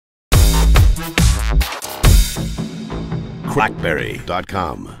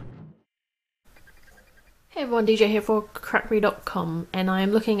CrackBerry.com. Hey everyone, DJ here for CrackBerry.com, and I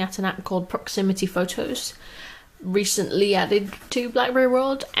am looking at an app called Proximity Photos, recently added to BlackBerry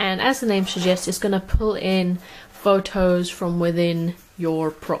World, and as the name suggests, it's going to pull in photos from within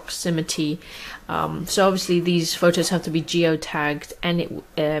your proximity. So obviously these photos have to be geotagged, and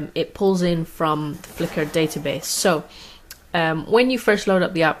it pulls in from the Flickr database. So when you first load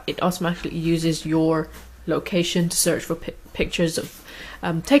up the app, it automatically uses your location to search for pictures of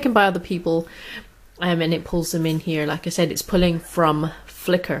taken by other people, and it pulls them in here. Like I said, it's pulling from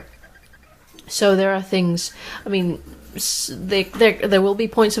Flickr. So there are things, I mean, there will be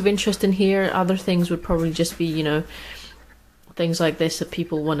points of interest in here. Other things would probably just be, you know, things like this that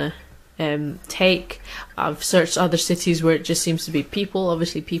people want to take. I've searched other cities where it just seems to be people.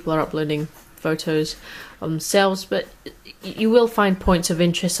 Obviously people are uploading photos of themselves, but you will find points of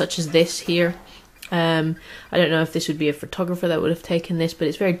interest such as this here. I don't know if this would be a photographer that would have taken this, but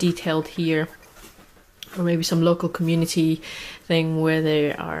it's very detailed here. Or maybe some local community thing where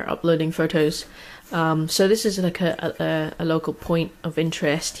they are uploading photos. So this is like a local point of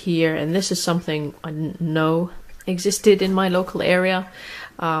interest here, and this is something I didn't know existed in my local area.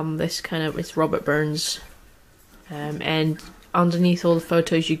 It's Robert Burns, and underneath all the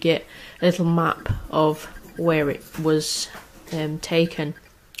photos you get a little map of where it was taken,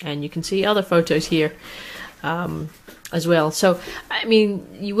 and you can see other photos here as well. So I mean,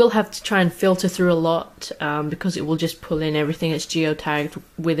 you will have to try and filter through a lot because it will just pull in everything that's geotagged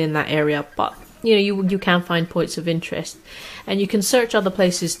within that area, but you know, you can find points of interest, and you can search other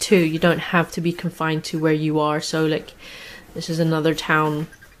places too. You don't have to be confined to where you are. So like, this is another town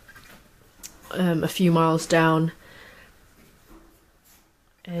a few miles down,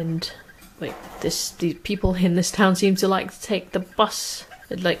 and like the people in this town seem to like to take the bus,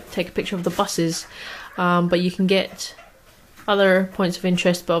 like take a picture of the buses, but you can get other points of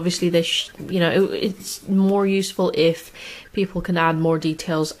interest. But obviously they it's more useful if people can add more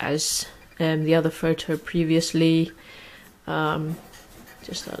details, as the other photo previously,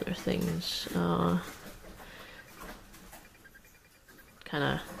 just other things,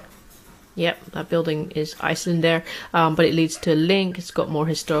 yep, that building is Iceland there, but it leads to a link. It's got more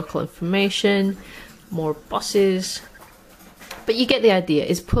historical information, more buses, but you get the idea.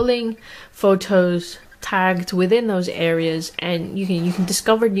 It's pulling photos tagged within those areas, and you can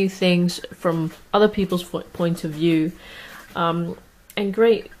discover new things from other people's point of view, and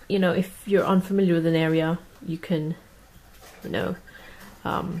great, you know, if you're unfamiliar with an area, you can, you know,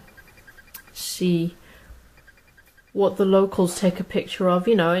 see what the locals take a picture of,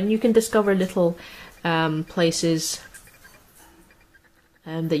 you know, and you can discover little places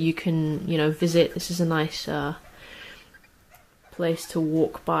that you can, you know, visit. This is a nice place to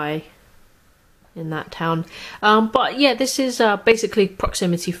walk by in that town. But yeah, this is basically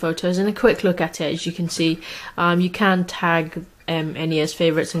proximity photos, and a quick look at it. As you can see, you can tag any as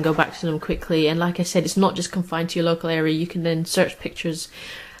favorites and go back to them quickly, and like I said, it's not just confined to your local area. You can then search pictures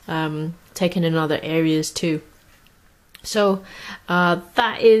taken in other areas too. So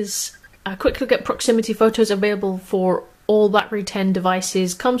that is a quick look at proximity photos, available for all BlackBerry 10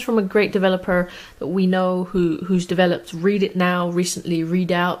 devices. Comes from a great developer that we know who's developed Read It Now, recently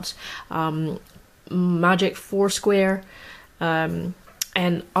Read Out, Magic Foursquare, and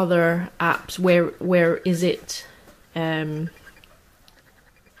other apps. Where is it?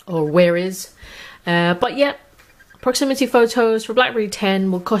 Or where is? But yeah, proximity photos for BlackBerry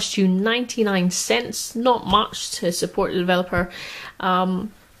 10 will cost you 99 cents, not much to support the developer.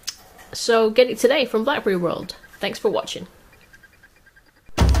 So get it today from BlackBerry World. Thanks for watching.